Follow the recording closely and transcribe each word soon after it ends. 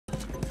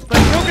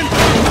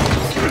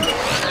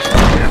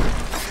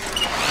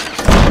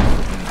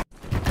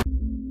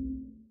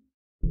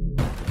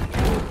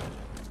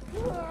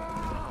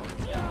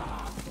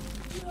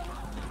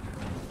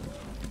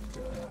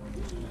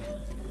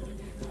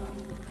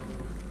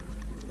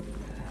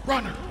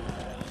Run!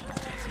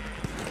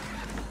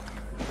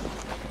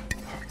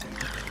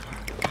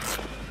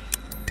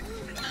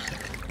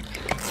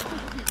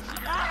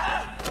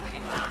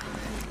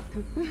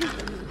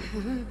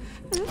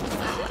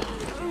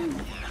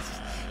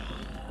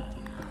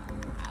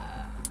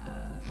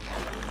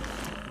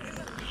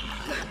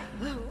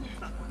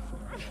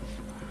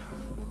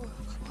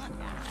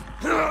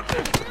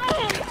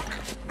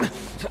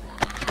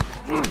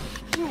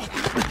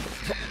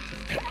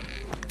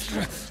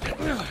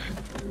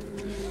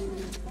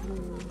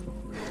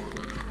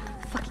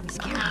 Fucking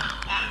scary.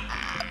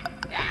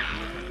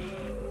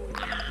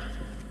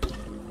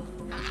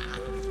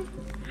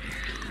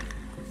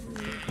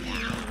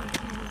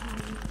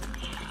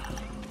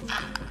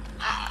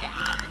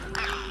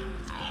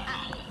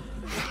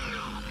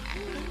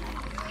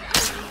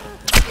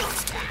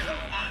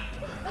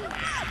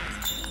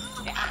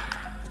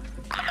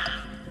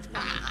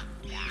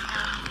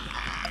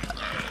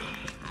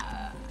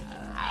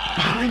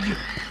 Behind you!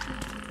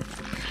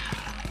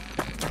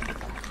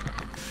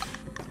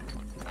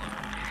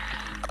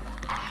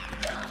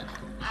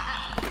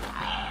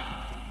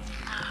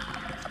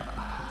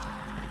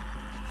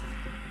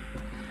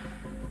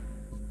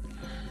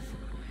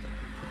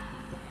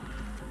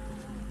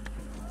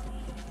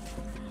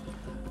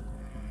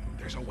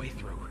 There's a way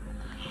through.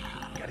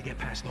 Gotta get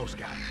past those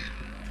guys.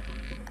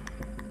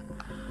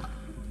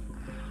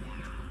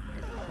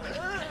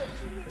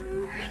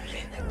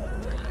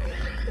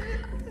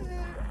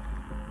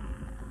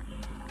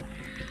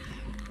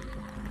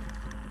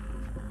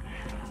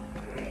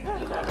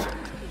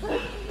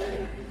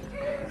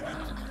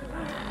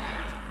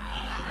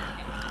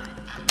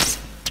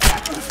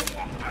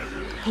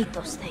 Hate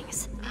those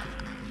things.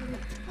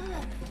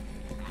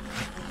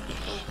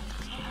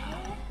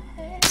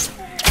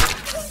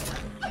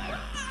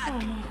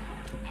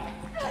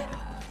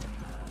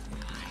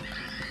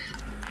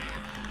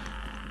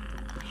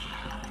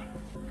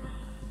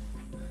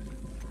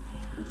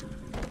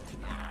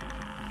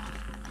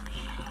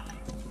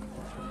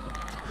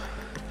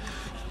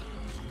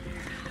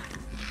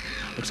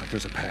 Looks like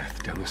there's a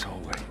path down this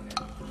hallway.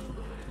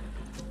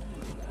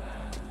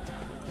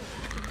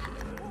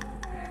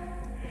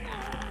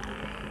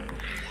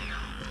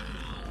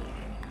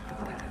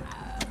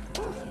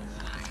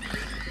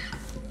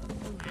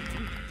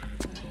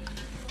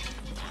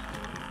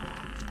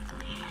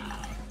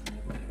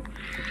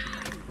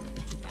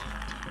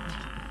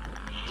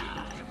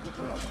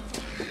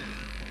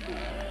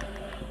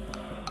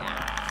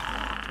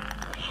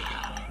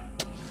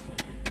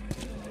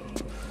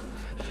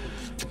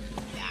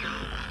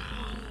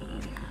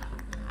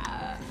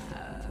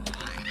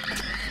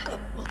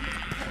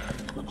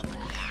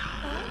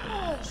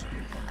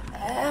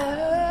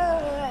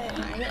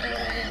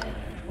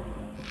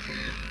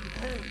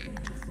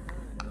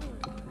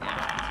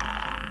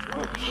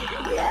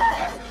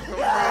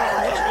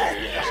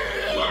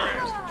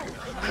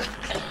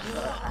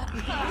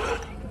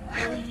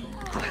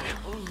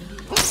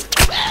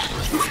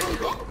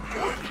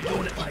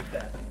 Doing it like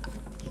that.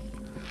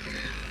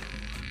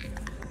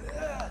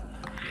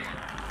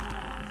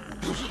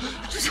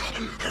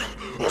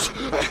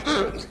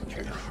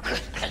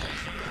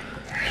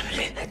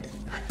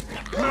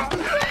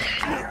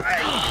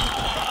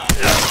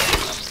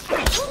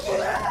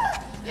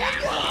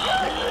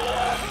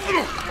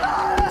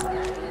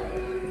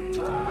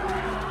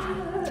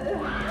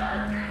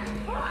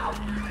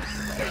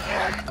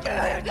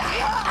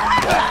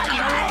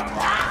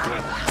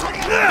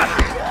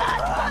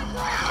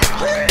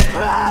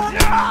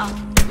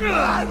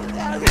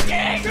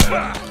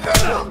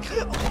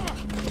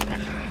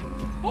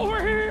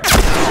 Over here!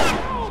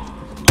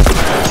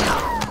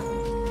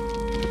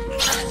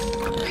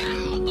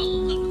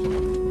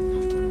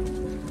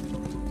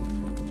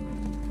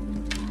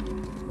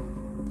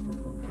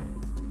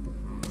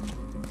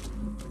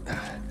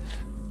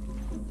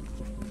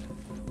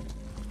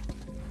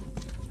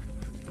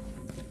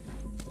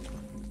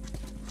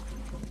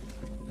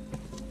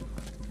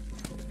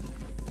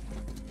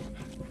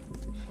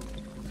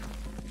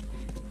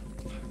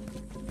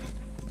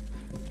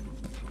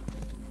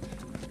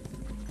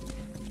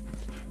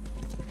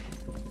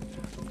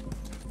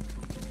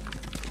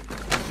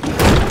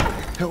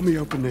 Help me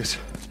open this.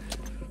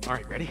 All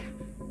right, ready?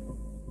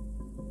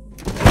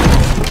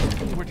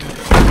 We're done.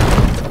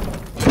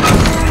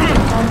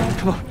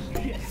 Come on.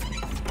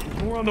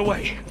 We're on the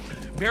way.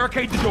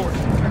 Barricade the doors.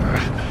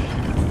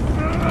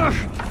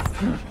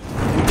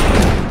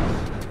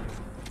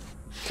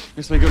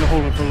 Guess they're gonna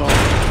hold it for long.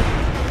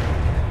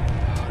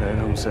 That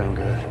don't sound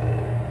good.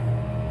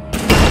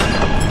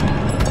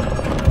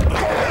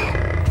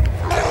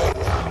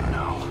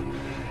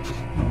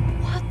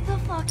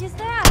 Is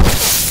that?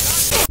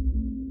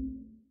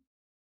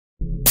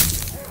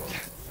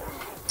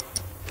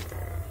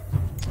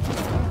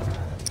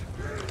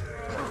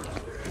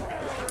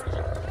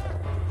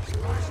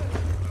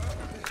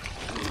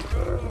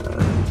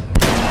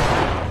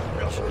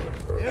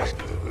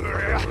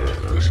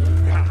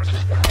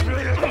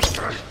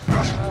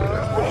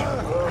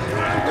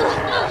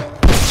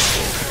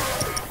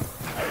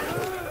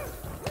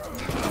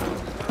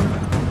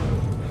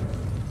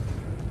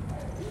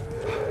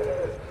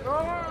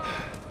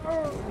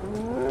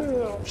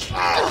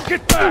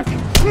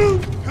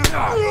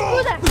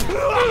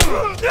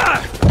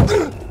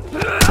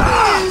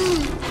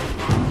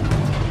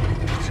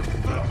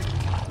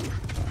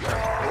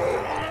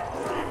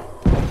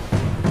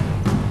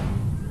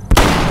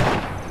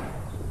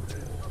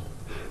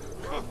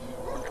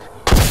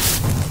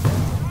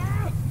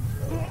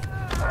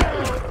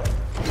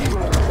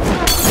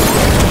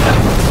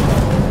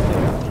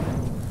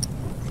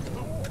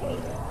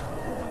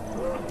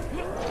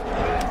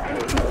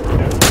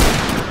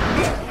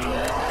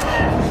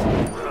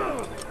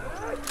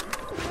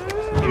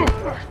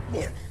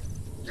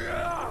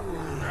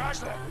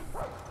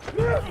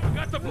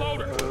 Got the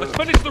bloater. Let's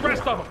finish the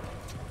rest of them.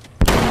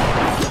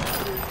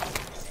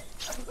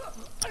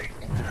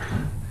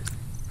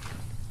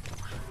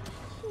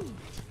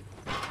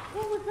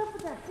 What was up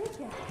with that big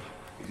guy?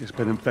 He's just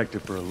been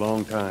infected for a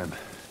long time.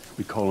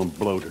 We call them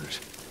bloaters.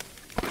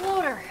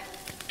 Bloater.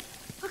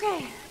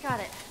 Okay, got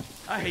it.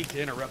 I hate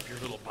to interrupt your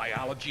little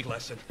biology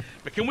lesson,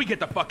 but can we get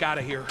the fuck out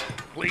of here,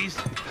 please?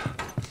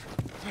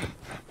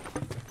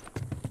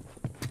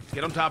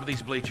 Get on top of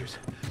these bleachers.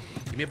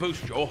 Give me a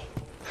boost, Joel.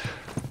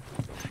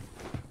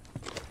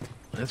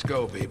 Let's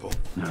go, people.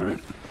 All right.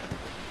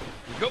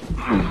 Go.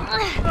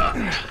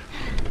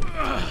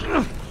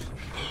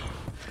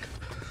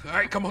 All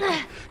right, come on.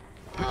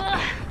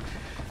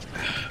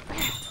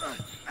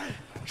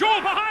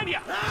 Joel, behind you!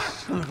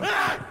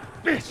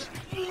 Bitch!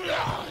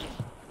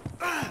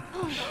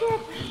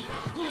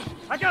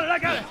 I got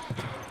it!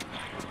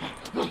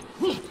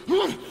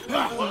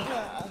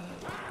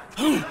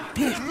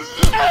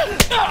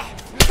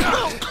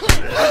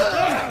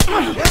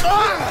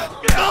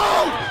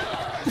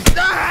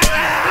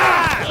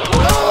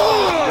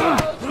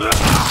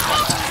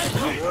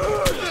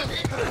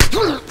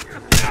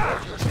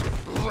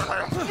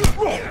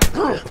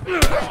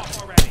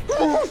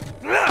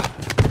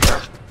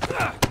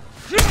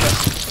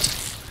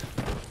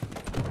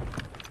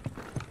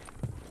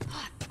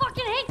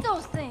 Fucking hate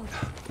those things.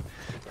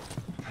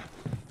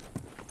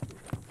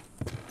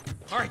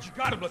 All right, you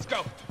got him. Let's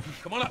go.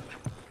 Come on up.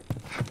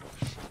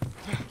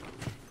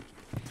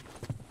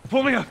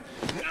 Pull me up.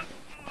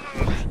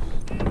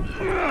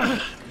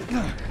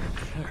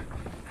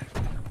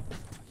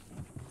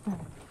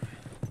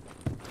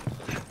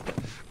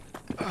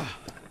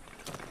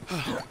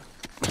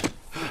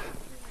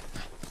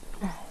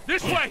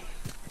 This way.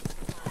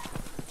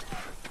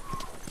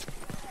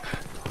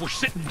 We're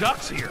sitting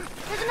ducks here.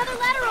 There's another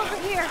ladder over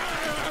here.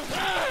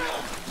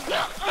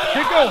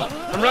 Keep going.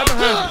 I'm right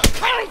behind you.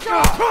 There we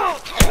go.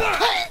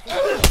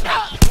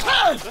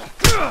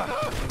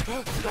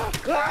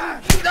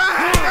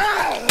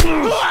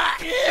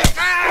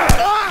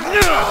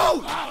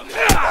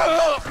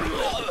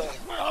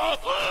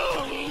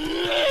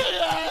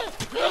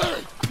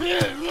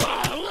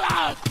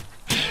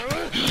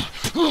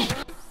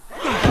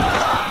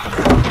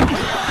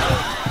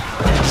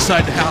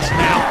 Inside the house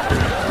now.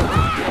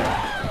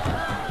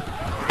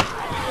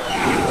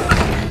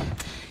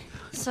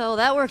 So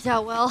that worked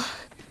out well.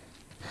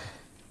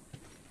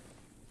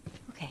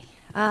 Okay,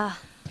 I'll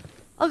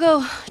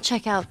go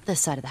check out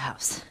this side of the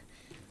house.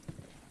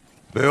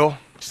 Bill?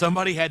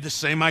 Somebody had the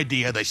same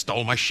idea. They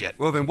stole my shit.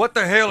 Well, then what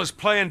the hell is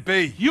Plan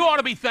B? You ought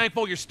to be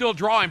thankful you're still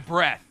drawing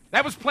breath.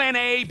 That was plan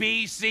A,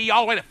 B, C,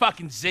 all the way to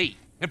fucking Z.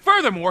 And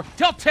furthermore,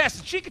 tell Tess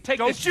that she could take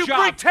this job. Don't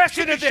you bring Tess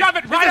into this! Shove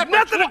it right up It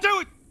has nothing her to do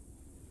with...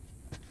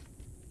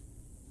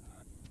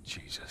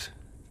 Jesus.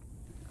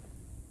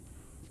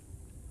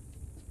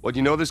 What,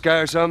 you know this guy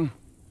or something?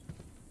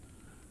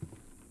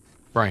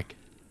 Frank.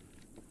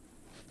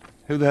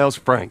 Who the hell's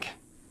Frank?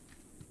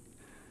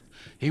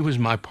 He was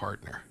my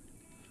partner.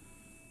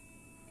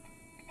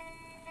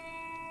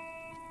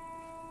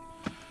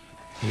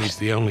 He's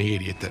the only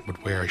idiot that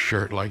would wear a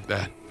shirt like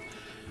that.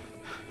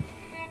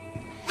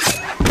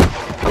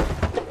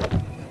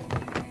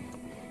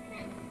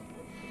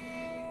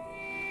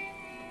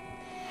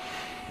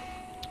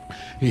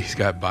 He's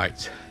got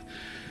bites.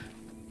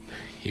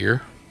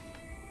 Here.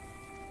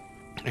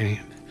 And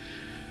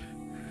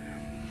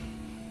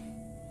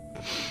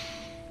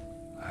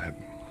I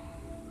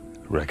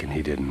reckon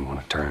he didn't want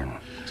to turn,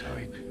 so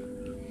he...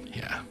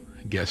 yeah,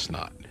 I guess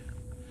not.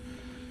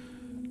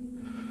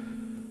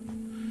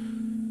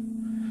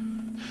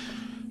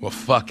 Well,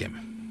 fuck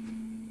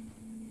him.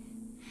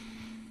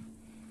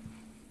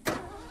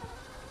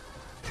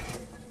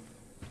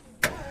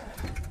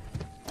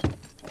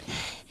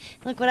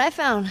 Look what I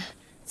found.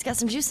 It's got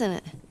some juice in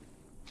it.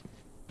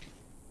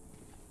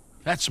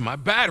 That's my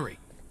battery.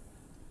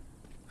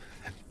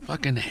 That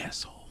fucking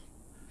asshole.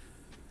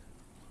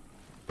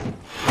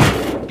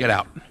 Get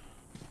out.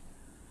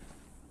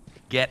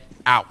 Get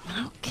out.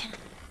 Okay.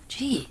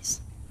 Jeez.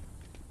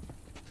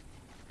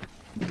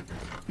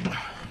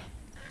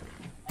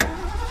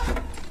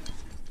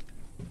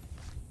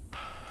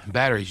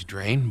 Battery's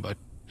drained, but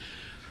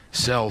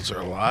cells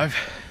are alive.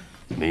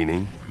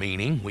 Meaning?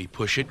 Meaning, we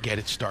push it, get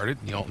it started,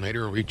 and the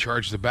alternator will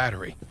recharge the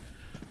battery.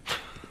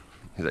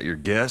 Is that your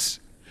guess?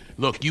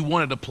 Look, you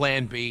wanted a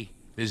plan B.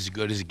 This is as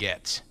good as it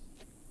gets.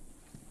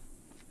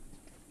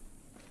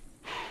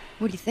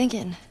 What are you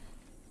thinking?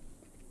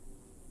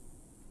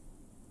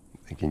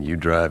 Thinking you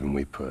drive and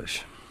we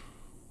push.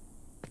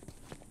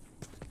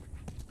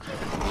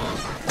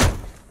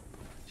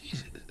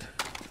 Jesus.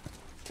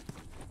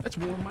 That's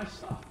more of my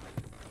stuff.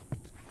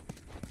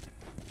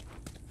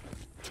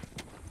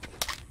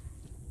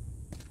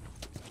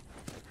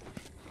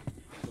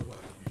 So what?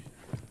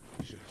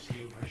 You should have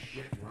steal my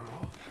shit and run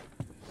off?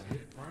 Is that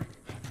it, Frank?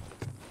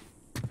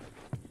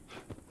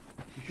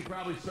 You should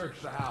probably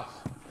search the house.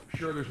 I'm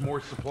sure there's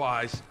more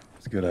supplies.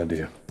 It's a good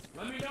idea.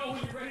 Let me know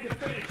when you're ready to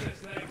finish this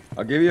thing.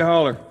 I'll give you a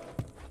holler.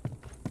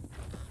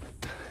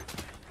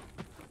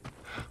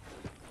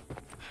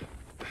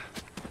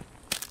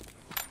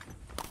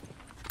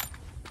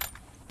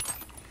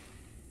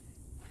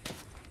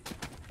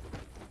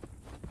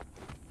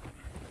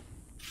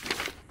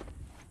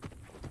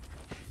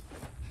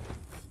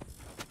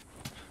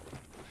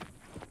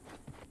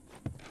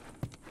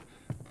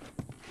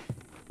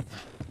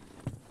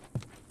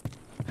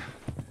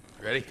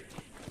 Ready?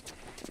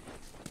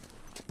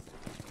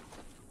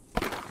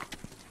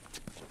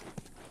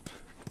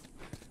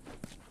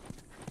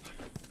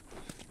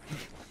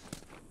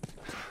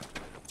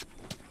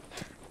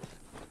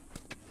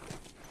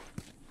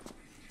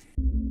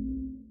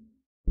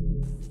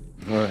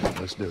 All right,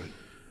 let's do it.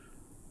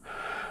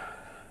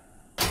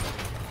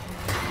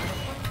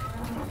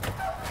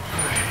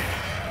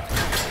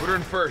 Put her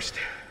in first.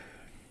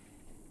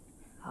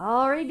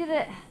 Already did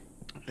it.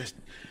 Just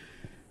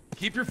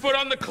keep your foot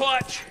on the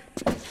clutch.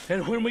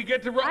 And when we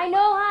get to I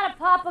know how to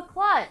pop a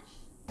clutch.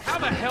 How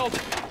the hell?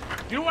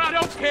 You know what? I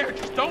don't care.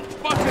 Just don't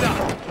fuck it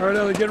up. All right,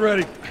 Ellie, get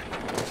ready.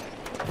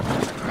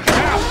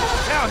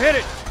 Now, hit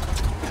it.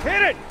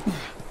 Hit it.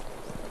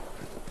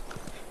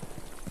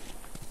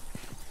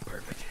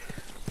 Perfect.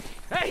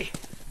 Hey,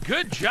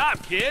 good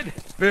job, kid.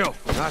 Bill,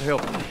 not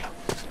helping me.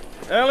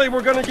 Ellie,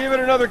 we're gonna give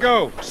it another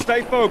go.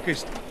 Stay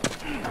focused.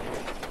 From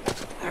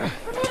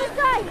the other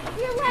side,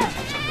 to your left.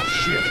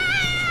 Shit.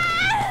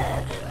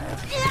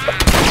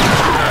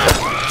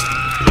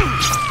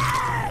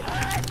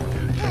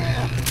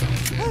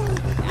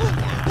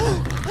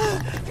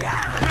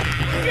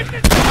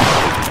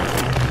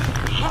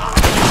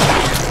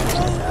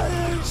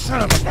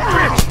 Son of a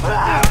bitch!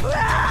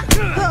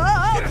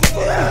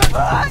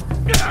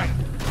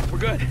 We're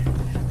good.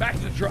 Back to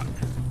the truck.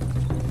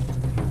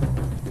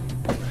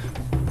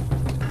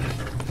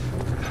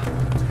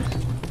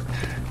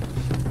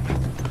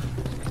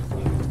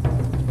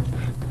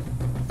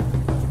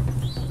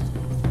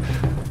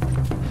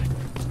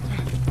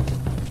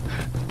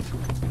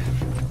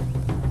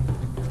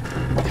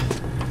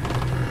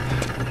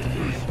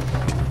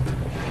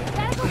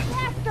 Gotta go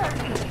faster.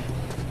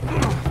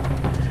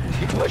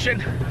 Keep pushing.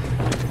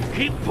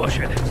 Keep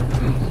pushing.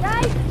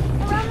 Guys,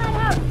 around that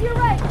house, to your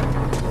right.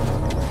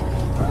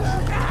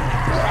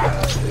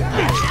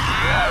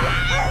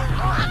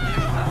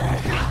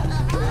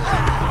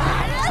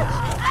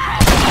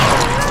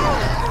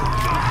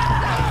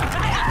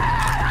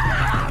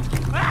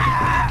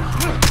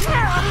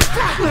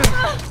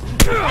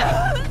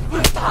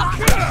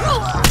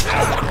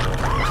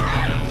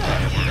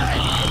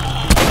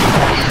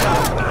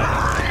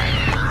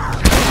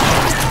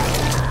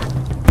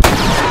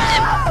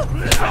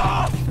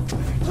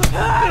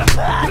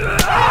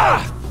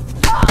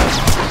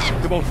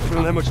 Come on, we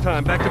don't have much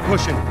time. Back to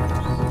pushing.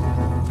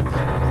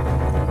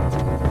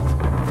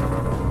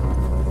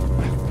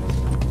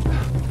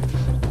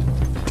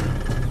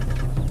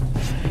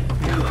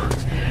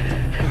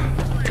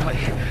 Golly,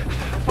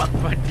 fuck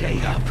my day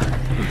up.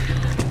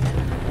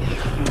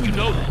 You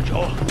know that,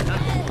 Joel.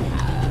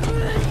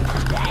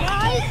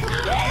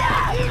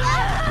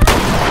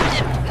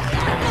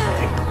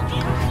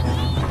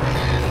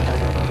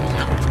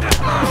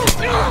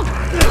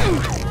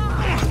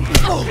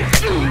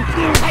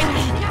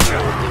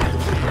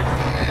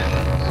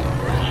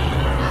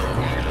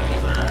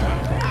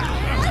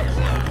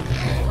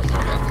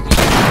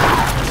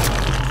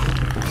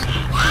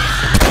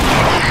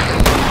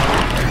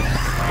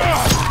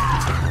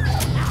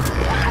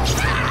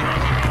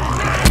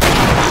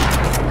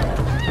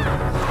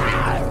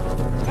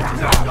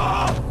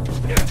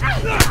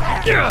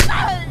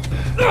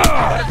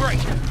 Got a break.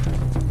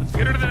 Let's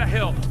get her to that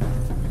hill.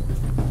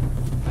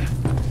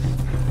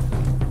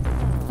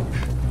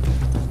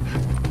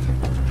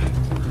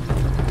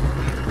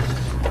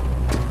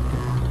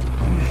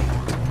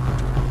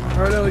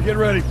 All right, Ellie, get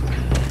ready.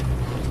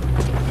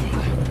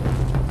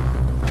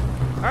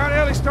 All right,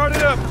 Ellie, start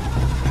it up.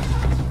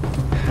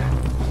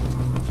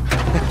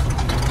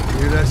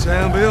 Hear that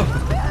sound, Bill?